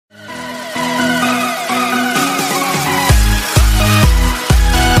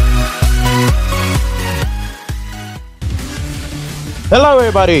Hello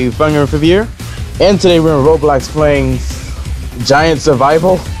everybody, Funger here, and today we're in Roblox playing Giant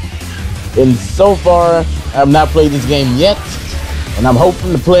Survival. And so far, I've not played this game yet, and I'm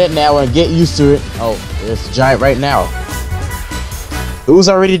hoping to play it now and get used to it. Oh, there's a giant right now. Who's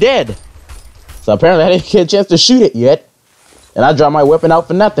already dead? So apparently I didn't get a chance to shoot it yet, and I dropped my weapon out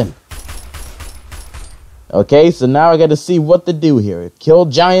for nothing. Okay, so now I gotta see what to do here. Kill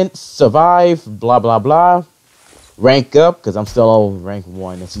giants, survive, blah blah blah. Rank up, because I'm still on rank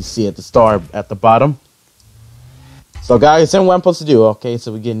 1, as you see at the star at the bottom. So guys, here's what I'm supposed to do. Okay,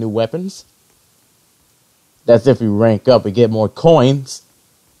 so we get new weapons. That's if we rank up, we get more coins.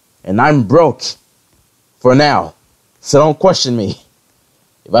 And I'm broke for now, so don't question me.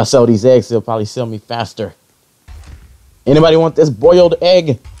 If I sell these eggs, they'll probably sell me faster. Anybody want this boiled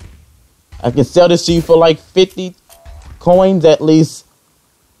egg? I can sell this to you for like 50 coins at least.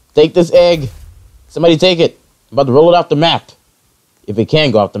 Take this egg. Somebody take it. I'm about to roll it off the map. If it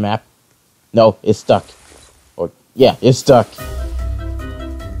can go off the map. No, it's stuck. Or, yeah, it's stuck.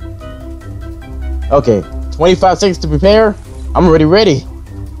 Okay, 25 seconds to prepare. I'm already ready.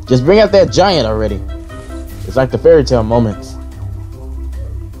 Just bring out that giant already. It's like the fairy tale moments.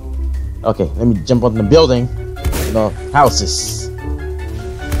 Okay, let me jump on the building. The houses.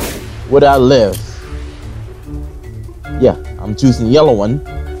 Where do I live? Yeah, I'm choosing the yellow one.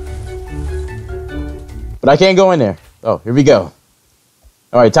 But I can't go in there. Oh, here we go.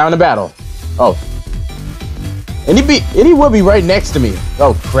 Alright, time to battle. Oh. And he will be right next to me.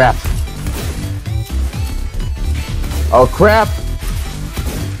 Oh, crap. Oh, crap.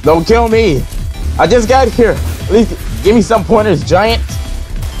 Don't kill me. I just got here. At least give me some pointers, giant.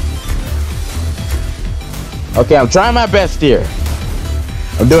 Okay, I'm trying my best here.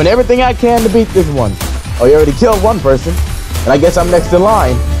 I'm doing everything I can to beat this one. Oh, you already killed one person. And I guess I'm next in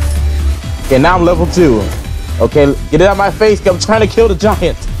line. Okay, now I'm level 2. Okay, get it out of my face, 'cause I'm trying to kill the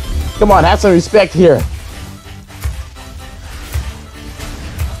giant. Come on, have some respect here.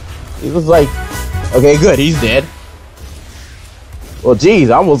 He was like, okay, good, he's dead. Well, geez,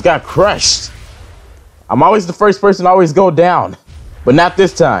 I almost got crushed. I'm always the first person to always go down. But not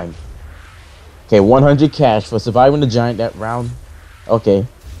this time. Okay, 100 cash for surviving the giant that round. Okay.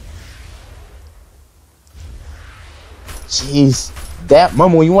 Jeez, that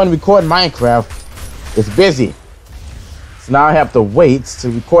moment when you want to record Minecraft, it's busy. So now I have to wait to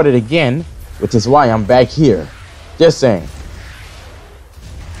record it again, which is why I'm back here. Just saying.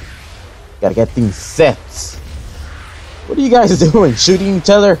 Gotta get things set. What are you guys doing? Shooting each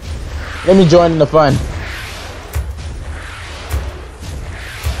other? Let me join in the fun.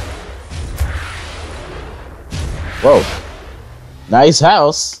 Whoa. Nice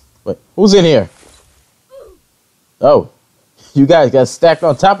house. But who's in here? Oh. You guys got stacked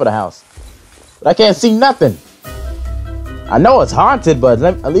on top of the house. But I can't see nothing. I know it's haunted, but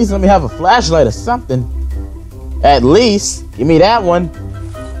at least let me have a flashlight or something. At least. Give me that one.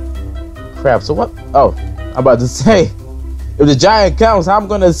 Crap, so what? Oh, I'm about to say. If the giant comes, how I'm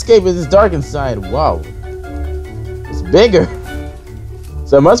going to escape if it's dark inside? Wow. It's bigger.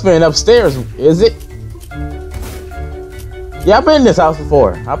 So it must be upstairs, is it? Yeah, I've been in this house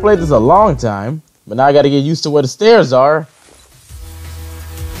before. I played this a long time. But now I got to get used to where the stairs are.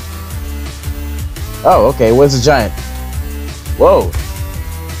 Oh, okay. Where's the giant? Whoa.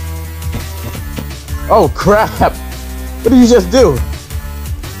 Oh, crap. What did you just do?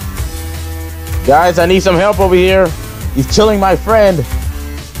 Guys, I need some help over here. He's killing my friend.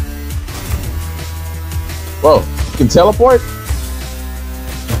 Whoa. You can teleport?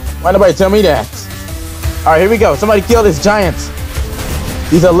 Why nobody tell me that? Alright, here we go. Somebody kill this giant.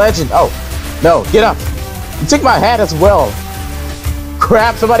 He's a legend. Oh, no. Get up. You took my hat as well.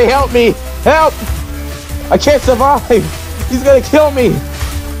 Crap. Somebody help me. Help. I can't survive. He's gonna kill me.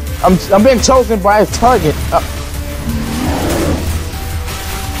 I'm being chosen by his target.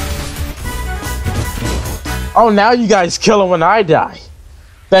 Oh, now you guys kill him when I die.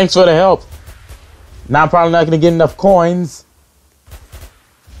 Thanks for the help. Now I'm probably not gonna get enough coins.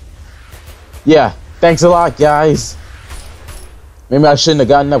 Yeah, thanks a lot, guys. Maybe I shouldn't have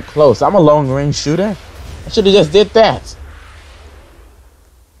gotten up close. I'm a long-range shooter. I should have just did that.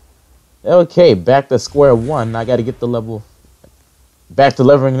 Okay, back to square one. I got to get the level back to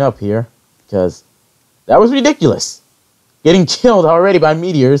leveling up here, because that was ridiculous. Getting killed already by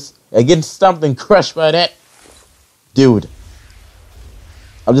meteors and getting stumped and crushed by that dude.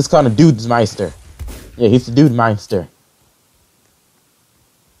 I'm just calling a dude's meister. Yeah, he's the dude meister.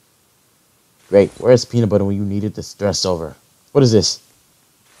 Great. Where's peanut butter when you needed to stress over? What is this?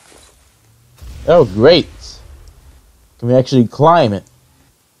 Oh, great. Can we actually climb it?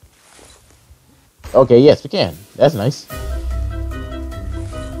 Okay, yes, we can. That's nice.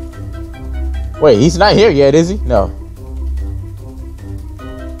 Wait, he's not here yet, is he? No.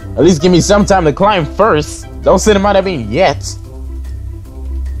 At least give me some time to climb first. Don't send him out at me yet.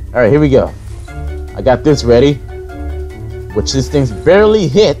 Alright, here we go. I got this ready. Which this thing's barely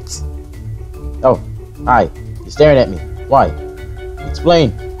hit. Oh, hi. You're staring at me. Why?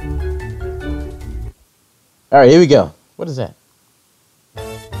 Explain. Alright, here we go. What is that?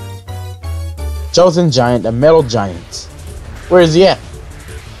 Chosen giant, a metal giant. Where is he at?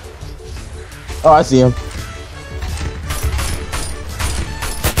 Oh, I see him.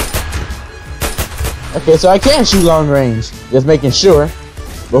 Okay, so I can shoot long range. Just making sure.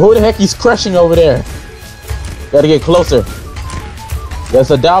 But who the heck he's crushing over there? Gotta get closer. That's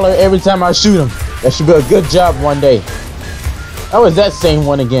 $1 every time I shoot him. That should be a good job one day. Oh, is that same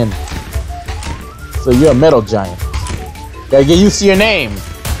one again? So you're a metal giant. Gotta get used to your name.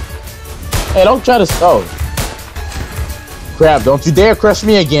 Hey, don't try to... Oh. Crap, don't you dare crush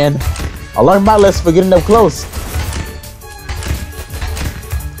me again. I learned my lesson for getting up close.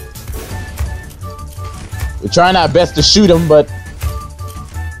 We're trying our best to shoot him, but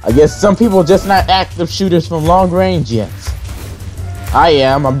I guess some people are just not active shooters from long range yet. I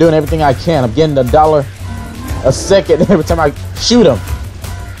am. I'm doing everything I can. I'm getting $1 a second every time I shoot him.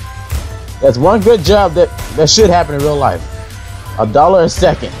 That's one good job that should happen in real life. $1 a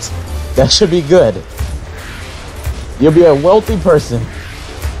second. That should be good. You'll be a wealthy person.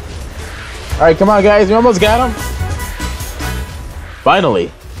 Alright, come on guys, we almost got him.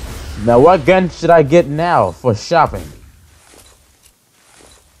 Finally. Now what gun should I get now for shopping?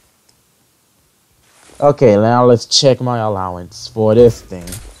 Okay, now let's check my allowance for this thing.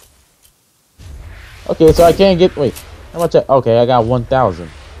 Okay, so I can't get... Wait, how much? Okay, I got 1,000.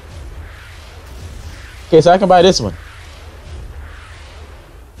 Okay, so I can buy this one.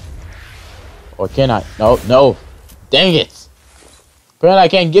 Or can I? No, no. Dang it. Apparently I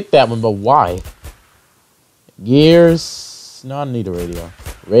can't get that one, but why? Gears. No, I don't need a radio.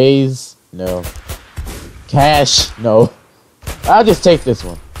 Raise. No. Cash. No. I'll just take this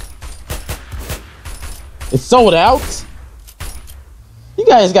one. It's sold out? You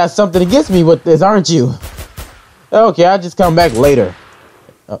guys got something against me with this, aren't you? Okay, I'll just come back later.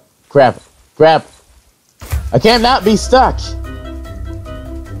 Oh, crap. Crap. I can't not be stuck.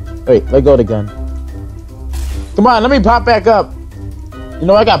 Wait, let go of the gun. Come on, let me pop back up. You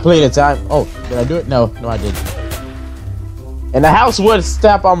know, I got plenty of time. Oh, did I do it? No, no, I didn't. And the house would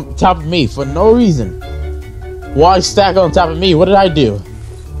step on top of me for no reason. Why stack on top of me? What did I do?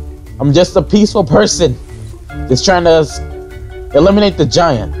 I'm just a peaceful person. Just trying to eliminate the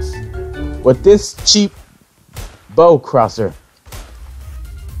giants with this cheap bow crosser.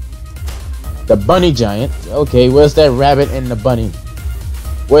 The bunny giant. Okay, where's that rabbit and the bunny?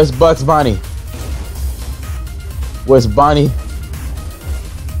 Where's Bugs Bunny? Where's Bonnie?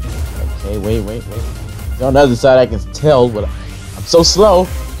 Okay, wait. On the other side I can tell, but I'm so slow.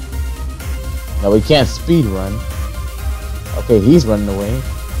 No, we can't speed run. Okay, he's running away.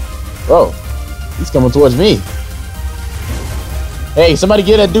 Whoa, he's coming towards me. Hey, somebody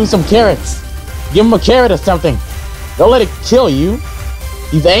get that dude some carrots. Give him a carrot or something. Don't let it kill you.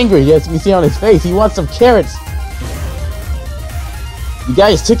 He's angry, as you can see on his face. He wants some carrots. You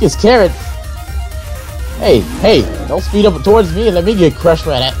guys took his carrots. Hey, don't speed up towards me and let me get crushed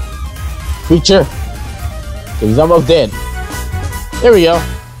by that creature. He's almost dead. There we go.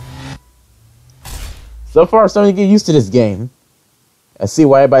 So far, I'm starting to get used to this game. I see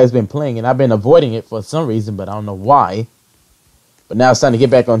why everybody's been playing, and I've been avoiding it for some reason, but I don't know why. But now it's time to get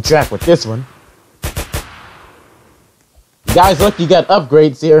back on track with this one. You guys, look, you got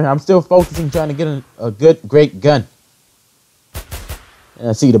upgrades here. I'm still focusing, trying to get a great gun. And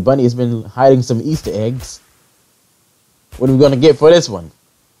I see the bunny has been hiding some Easter eggs. What are we going to get for this one?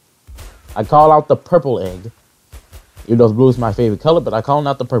 I call out the purple egg. Even though blue is my favorite color, but I call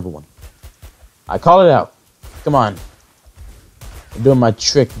out the purple one. I call it out. Come on. I'm doing my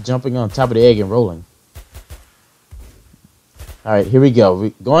trick, jumping on top of the egg and rolling. Alright, here we go.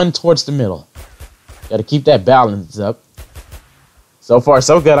 We're going towards the middle. Got to keep that balance up. So far,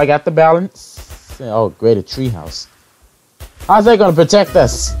 so good. I got the balance. Oh, great, a treehouse. How's that going to protect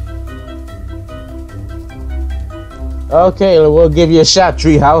us? Okay, we'll give you a shot,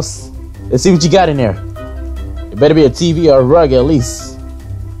 treehouse. Let's see what you got in there. It better be a TV or a rug at least.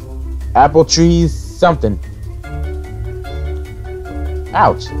 Apple trees, something.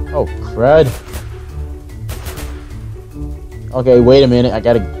 Ouch. Oh, crud. Okay, wait a minute. I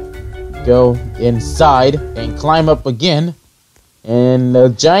gotta go inside and climb up again. And the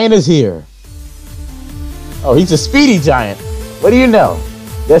giant is here. Oh, he's a speedy giant. What do you know?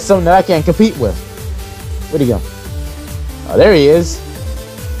 That's something that I can't compete with. Where'd he go? Oh, there he is.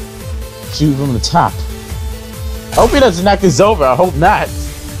 Shoot from the top. I hope he doesn't knock this over. I hope not.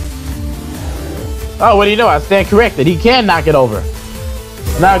 Oh, what do you know? I stand corrected. He can knock it over.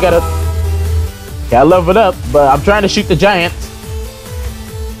 Now I gotta level it up, but I'm trying to shoot the giant.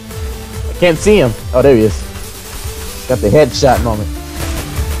 I can't see him. Oh, there he is. Got the headshot moment.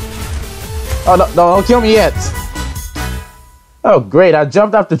 Oh, no, don't kill me yet. Oh, great. I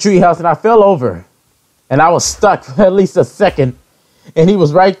jumped off the treehouse and I fell over. And I was stuck for at least a second. And he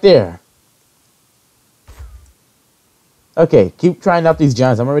was right there. Okay, keep trying out these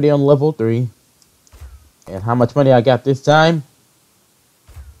giants. I'm already on level 3. And how much money I got this time?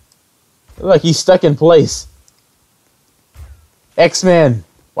 Look, he's stuck in place. X-Men,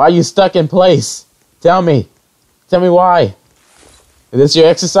 why are you stuck in place? Tell me. Tell me why. Is this your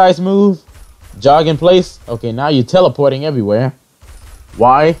exercise move? Jog in place? Okay, now you're teleporting everywhere.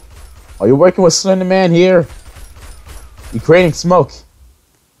 Why? Are you working with Slender Man here? You're creating smoke.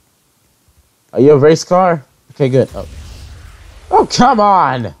 Are you a race car? Okay, good. Oh, come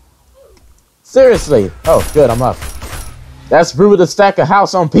on! Seriously. Oh, good, I'm up. That's rude to stack a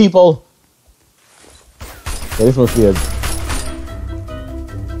house on people. Okay, this must be a...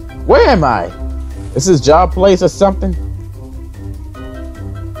 Where am I? Is this job place or something?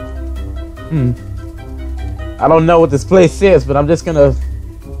 I don't know what this place is, but I'm just gonna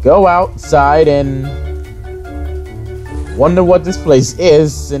go outside and wonder what this place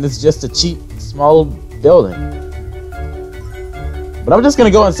is, and it's just a cheap, small building. But I'm just gonna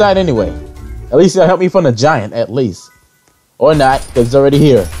go inside anyway. At least it'll help me from the giant, at least. Or not, because it's already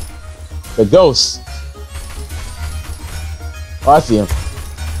here. The ghost. Oh, I see him.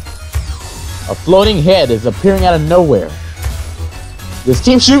 A floating head is appearing out of nowhere. Just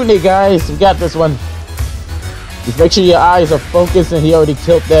keep shooting it, guys. We got this one. Just make sure your eyes are focused, and he already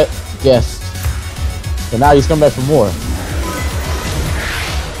killed that guest. So now he's coming back for more.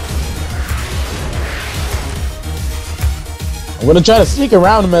 I'm gonna try to sneak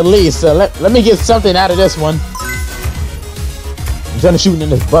around him at least. Let me get something out of this one. I'm trying to shoot him in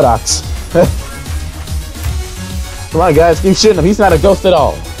his buttocks. Come on, guys, keep shooting him. He's not a ghost at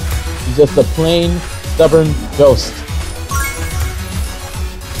all. He's just a plain, stubborn ghost.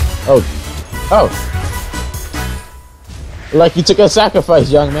 Oh. Like you took a sacrifice,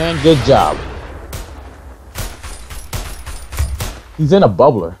 young man. Good job. He's in a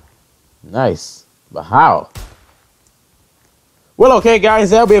bubbler. Nice. But how? Well, okay, guys,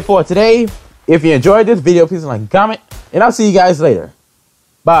 that'll be it for today. If you enjoyed this video, please like and comment. And I'll see you guys later.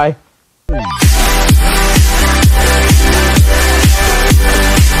 Bye.